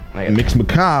Mx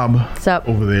Macabre What's up?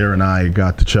 over there and I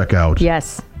got to check out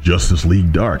Justice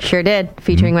League Dark. Sure did.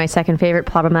 Featuring my second favorite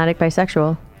problematic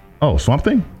bisexual. Oh, Swamp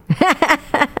Thing?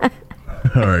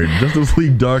 All right. Justice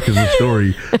League Dark is a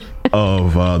story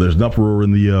of there's an uproar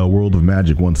in the world of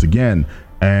magic once again.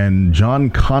 And John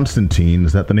Constantine,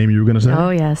 is that the name you were going to say? Oh,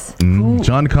 yes.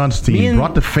 John Constantine,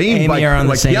 brought to fame by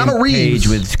Keanu Reeves.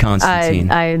 With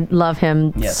Constantine. I love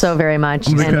him so very much.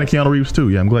 I'm a big fan of Keanu Reeves too.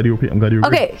 Yeah, I'm glad you agree.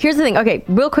 Okay, here's the thing. Okay,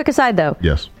 real quick aside though.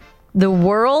 Yes. The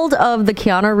world of the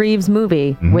Keanu Reeves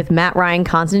movie with Matt Ryan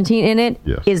Constantine in it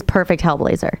is perfect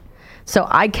Hellblazer. So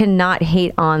I cannot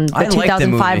hate on the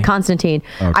 2005 Constantine.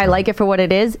 Okay. I like it for what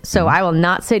it is, so I will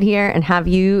not sit here and have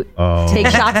you take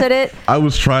shots at it. I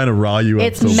was trying to rile you up.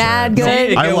 It's mad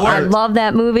good. I love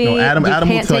that movie. No, Adam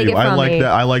will tell you.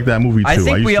 I like that movie too. I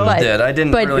think we all did. I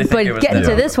didn't really think it was getting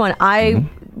to this one, I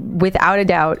without a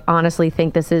doubt honestly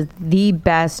think this is the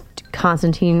best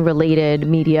Constantine related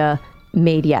media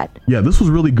made yet. Yeah, this was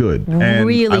really good. And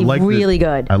really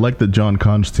good. I like that John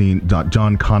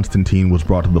Constantine was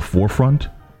brought to the forefront,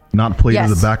 not played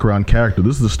as a background character.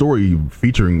 This is a story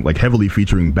heavily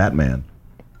featuring Batman.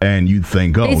 And you'd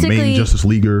think, main Justice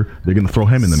Leaguer, they're going to throw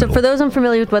him in the middle. So for those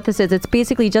unfamiliar with what this is, it's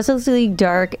basically Justice League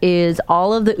Dark is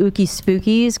all of the ookie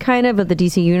spookies kind of the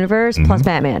DC universe plus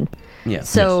Batman. Yeah.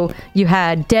 So you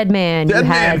had Deadman.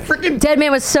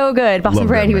 Deadman was so good. Boston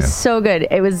Brand, he was so good.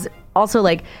 It was also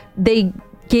they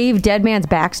gave Deadman's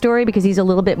backstory because he's a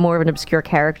little bit more of an obscure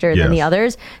character than the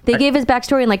others. They gave his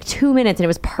backstory in 2 minutes and it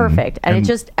was perfect. And it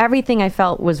just, everything I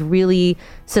felt was really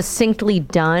succinctly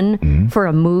done for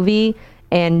a movie.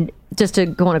 And just to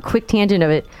go on a quick tangent of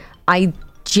it, I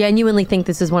genuinely think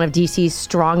this is one of DC's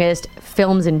strongest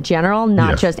films in general,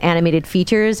 not just animated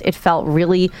features. It felt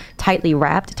really tightly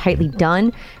wrapped, tightly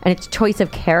done, and its choice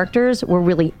of characters were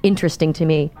really interesting to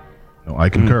me. No, I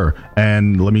concur.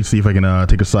 And let me see if I can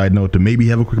take a side note to maybe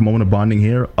have a quick moment of bonding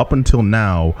here. Up until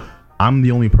now, I'm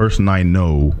the only person I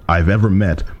know I've ever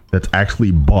met that's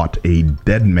actually bought a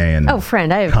Deadman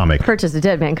friend, I have comic. Purchased a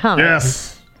Deadman comic.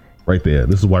 Yes! Right there.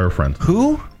 This is why we're friends.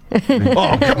 Who? Oh, come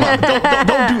on.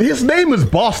 Don't do his name is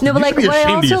Boston. No, but what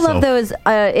I also love though is,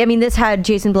 this had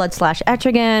Jason Blood /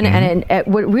 Etrigan, and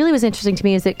what really was interesting to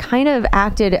me is it kind of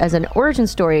acted as an origin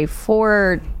story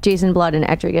for Jason Blood and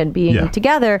Etrigan being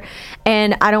together.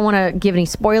 And I don't want to give any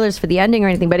spoilers for the ending or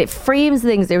anything, but it frames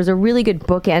things. There was a really good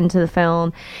bookend to the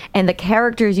film, and the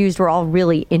characters used were all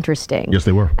really interesting. Yes,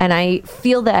 they were. And I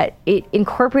feel that it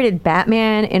incorporated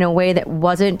Batman in a way that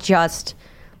wasn't just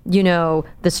the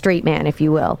straight man, if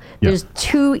you will. There's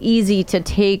too easy to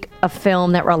take a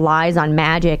film that relies on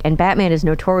magic, and Batman is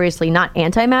notoriously not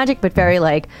anti-magic, but very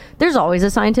there's always a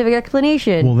scientific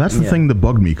explanation. Well, that's the thing that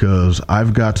bugged me, because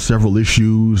I've got several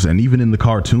issues, and even in the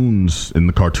cartoons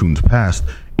past,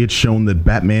 it's shown that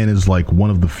Batman is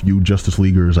one of the few Justice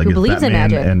Leaguers, I guess, believes in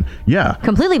magic. And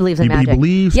completely believes in magic. He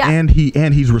believes, and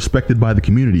he's respected by the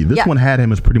community. This one had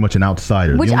him as pretty much an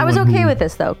outsider. Which I was okay with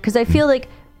this, though, because I feel like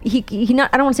he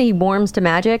not, I don't want to say he warms to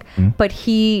magic, but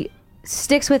he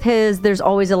sticks with there's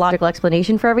always a logical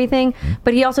explanation for everything,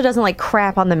 but he also doesn't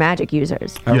crap on the magic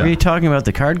users. Are we talking about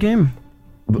the card game?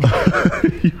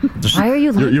 Why are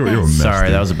you laughing? You're a mess. Sorry,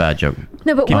 that was a bad joke.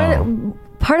 No, but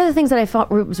part of the things that I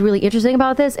thought was really interesting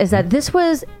about this is that this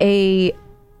was a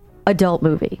adult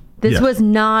movie. This was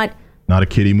not a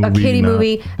kiddie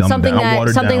movie. Something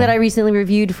that I recently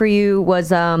reviewed for you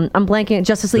was I'm blanking.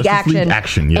 Justice League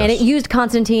Action. Yes. And it used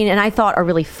Constantine, and I thought a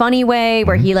really funny way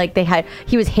where he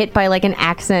was hit by an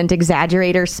accent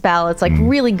exaggerator spell. It's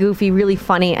really goofy, really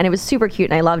funny, and it was super cute,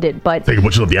 and I loved it. But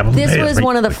this was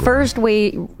one of the first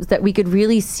ways that we could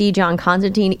really see John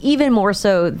Constantine, even more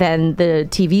so than the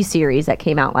TV series that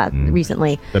came out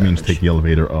recently. That means take the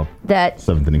elevator up. That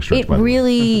 7th inning stretch. It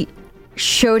really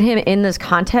showed him in this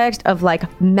context of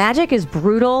magic is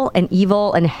brutal and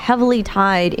evil and heavily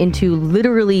tied into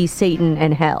literally Satan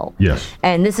and hell. Yes.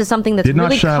 And this is something that's did not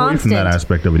really shy constant. Away from that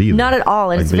aspect of it either. Not at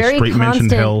all. And it's very straight constant.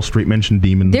 Mentioned hell, straight mentioned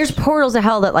demons. There's portals of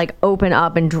hell that open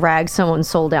up and drag someone's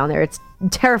soul down there. It's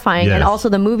terrifying. And also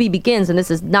the movie begins, and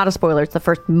this is not a spoiler, it's the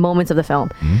first moments of the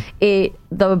film.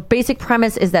 The basic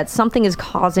premise is that something is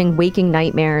causing waking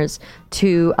nightmares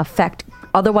to affect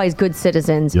otherwise good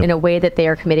citizens in a way that they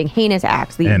are committing heinous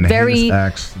acts. Heinous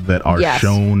acts that are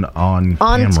shown on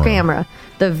camera.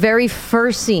 The very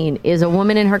first scene is a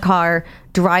woman in her car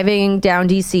driving down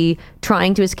DC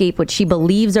trying to escape what she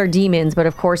believes are demons, but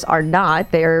of course are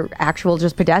not. They're actual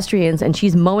just pedestrians, and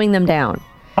she's mowing them down.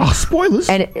 Oh, spoilers.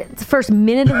 And it's the first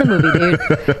minute of the movie,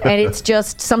 dude. And it's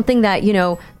just something that,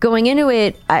 going into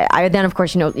it, I then, of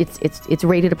course, it's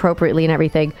rated appropriately and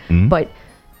everything, but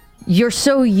you're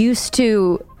so used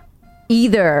to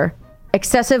either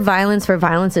excessive violence for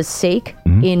violence's sake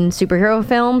in superhero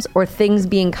films, or things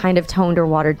being kind of toned or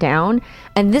watered down.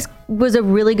 And this was a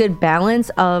really good balance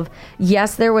of,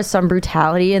 yes, there was some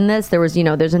brutality in this. There was,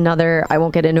 there's another, I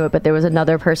won't get into it, but there was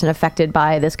another person affected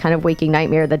by this kind of waking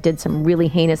nightmare that did some really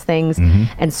heinous things.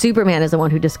 And Superman is the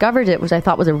one who discovered it, which I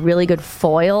thought was a really good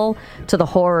foil to the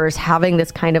horrors, having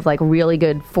this kind of like really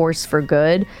good force for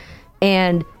good.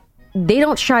 And they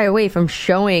don't shy away from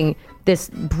showing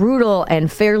this brutal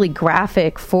and fairly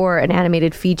graphic for an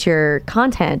animated feature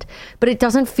content, but it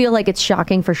doesn't feel like it's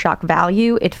shocking for shock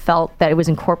value. It felt that it was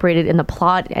incorporated in the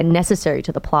plot and necessary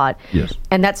to the plot. Yes.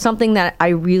 And that's something that I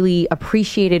really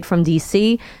appreciated from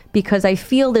DC, because I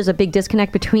feel there's a big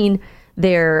disconnect between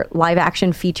their live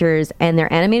action features and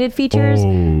their animated features.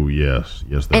 Oh, yes.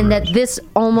 Yes, there and is. that this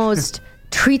almost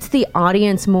treats the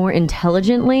audience more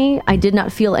intelligently. I did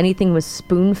not feel anything was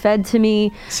spoon-fed to me.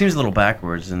 Seems a little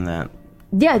backwards in that.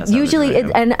 Yeah, that's usually,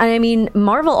 and I mean,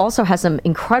 Marvel also has some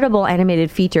incredible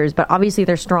animated features, but obviously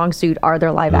their strong suit are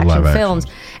their live action films.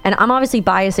 And I'm obviously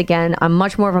biased again. I'm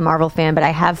much more of a Marvel fan, but I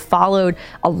have followed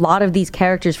a lot of these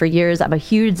characters for years. I'm a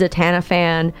huge Zatanna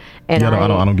fan, and I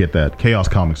don't get that. Chaos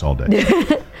Comics all day.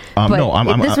 No,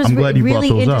 I'm this was glad you brought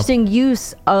those really up. Interesting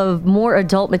use of more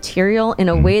adult material in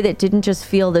a way that didn't just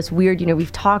feel this weird.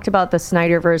 We've talked about the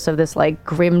Snyderverse of this like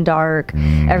grim dark,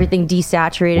 everything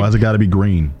desaturated. Why's it got to be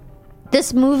green?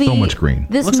 This movie, so much green.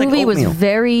 This movie was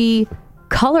very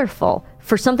colorful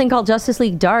for something called Justice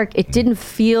League Dark. It didn't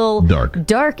feel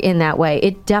dark in that way.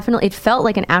 It felt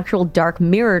like an actual dark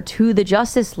mirror to the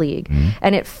Justice League,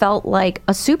 and it felt like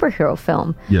a superhero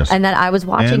film. Yes, and that I was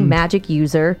watching magic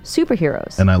user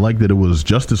superheroes. And I like that it was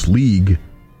Justice League,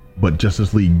 but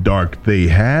Justice League Dark.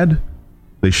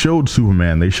 They showed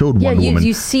Superman. They showed Wonder Woman.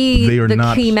 You see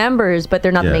the key members, but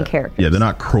they're not the main characters. Yeah, they're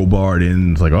not crowbarred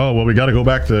in. It's like, oh, well, we got to go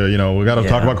back to, we got to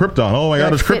talk about Krypton. Oh, my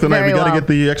God, it's Kryptonite. We got to get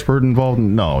the expert involved.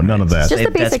 No, none of that. Just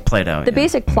the basic, that's played out. The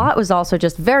basic plot was also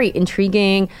just very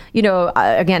intriguing.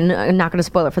 Again, I'm not going to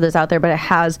spoil it for those out there, but it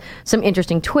has some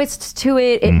interesting twists to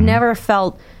it. It never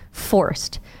felt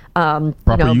forced.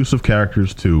 Proper use of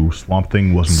characters too. Swamp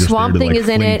Thing wasn't just Swamp Thing is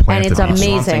in it, and it's amazing.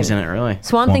 Swamp Thing's in it, really.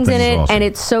 Swamp Thing's in it, awesome. And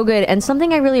it's so good. And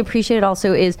something I really appreciated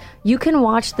also is you can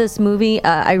watch this movie.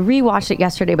 I rewatched it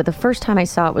yesterday, but the first time I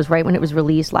saw it was right when it was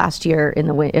released last year in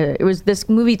the this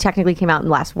movie technically came out in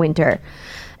last winter,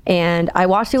 and I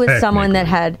watched it with someone that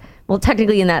had. Well,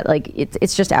 technically, in that, like,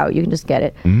 it's just out. You can just get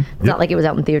it. It's not like it was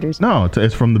out in theaters. No,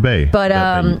 it's from the Bay. But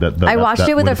I watched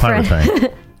it with a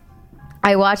friend.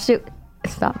 I watched it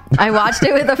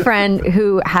with a friend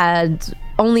who had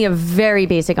only a very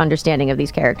basic understanding of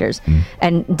these characters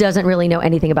and doesn't really know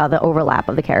anything about the overlap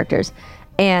of the characters,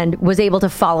 and was able to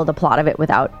follow the plot of it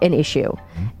without an issue.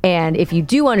 And if you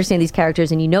do understand these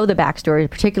characters and you know the backstory,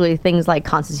 particularly things like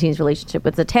Constantine's relationship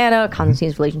with Zatanna,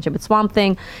 Constantine's relationship with Swamp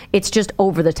Thing, it's just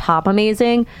over the top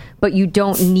amazing, but you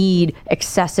don't need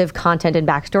excessive content and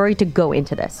backstory to go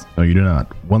into this. No, you do not.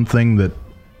 One thing that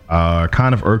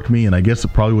kind of irked me, and I guess it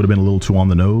probably would have been a little too on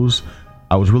the nose,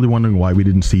 I was really wondering why we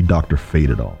didn't see Dr. Fate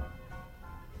at all.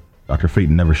 Dr. Fate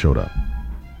never showed up.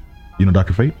 You know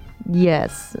Dr. Fate?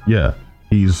 Yes. Yeah.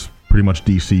 He's pretty much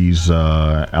DC's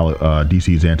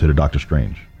answer to Doctor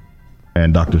Strange.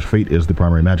 And Dr. Fate is the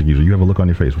primary magic user. You have a look on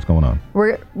your face. What's going on?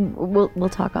 We'll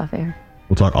talk off air.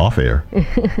 We'll talk off air?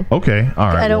 Okay. All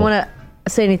right. I don't want to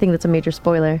say anything that's a major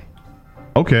spoiler.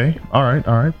 Okay. All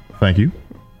right. Thank you.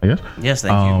 I guess. Yes,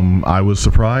 thank you. I was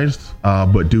surprised,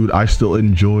 but dude, I still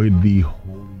enjoyed the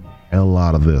whole hell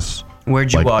out of this.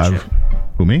 Where'd you watch it?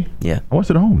 Who, me? Yeah. I watched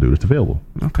it at home, dude. It's available.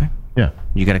 Okay. Yeah.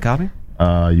 You got a copy?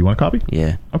 You want a copy?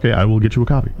 Yeah. Okay, I will get you a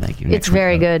copy. Thank you. It's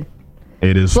very good.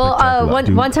 It is. Well,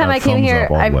 one time I came here,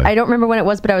 I don't remember when it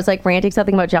was, but I was like ranting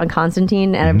something about John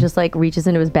Constantine, and I'm just like reaches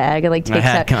into his bag and like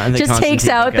takes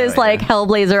out this like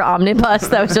Hellblazer omnibus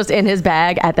that was just in his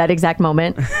bag at that exact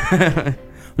moment.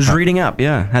 Was reading up,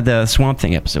 had the Swamp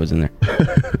Thing episodes in there.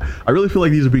 I really feel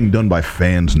like these are being done by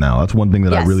fans now. That's one thing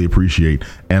that I really appreciate,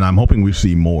 and I'm hoping we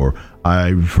see more.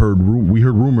 We heard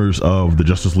rumors of the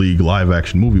Justice League live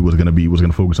action movie was going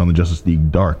to focus on the Justice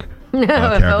League Dark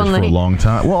characters for a long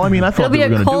time. Well, I mean, I thought it'll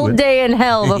be a cold day in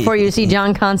hell before you see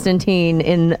John Constantine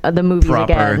in the movies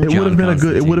again. It would have been a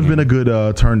good. It would have been a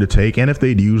good turn to take. And if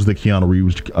they'd used the Keanu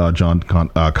Reeves John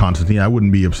Constantine, I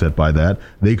wouldn't be upset by that.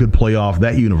 They could play off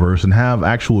that universe and have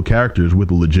actual characters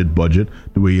with a legit budget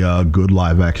do a good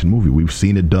live action movie. We've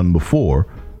seen it done before.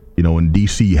 And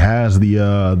DC has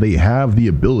they have the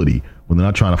ability when they're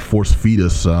not trying to force feed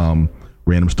us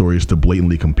random stories to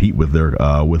blatantly compete with their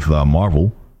with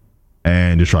Marvel.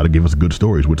 and just try to give us good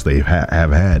stories, which they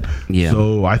have had. Yeah.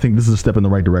 So I think this is a step in the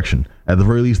right direction. At the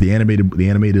very least, the animated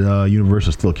universe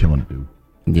is still killing it, dude.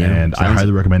 Yeah. And I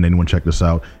highly recommend anyone check this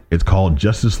out. It's called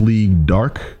Justice League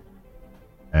Dark.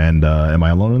 And am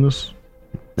I alone in this?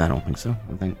 I don't think so.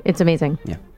 I think it's amazing. Yeah.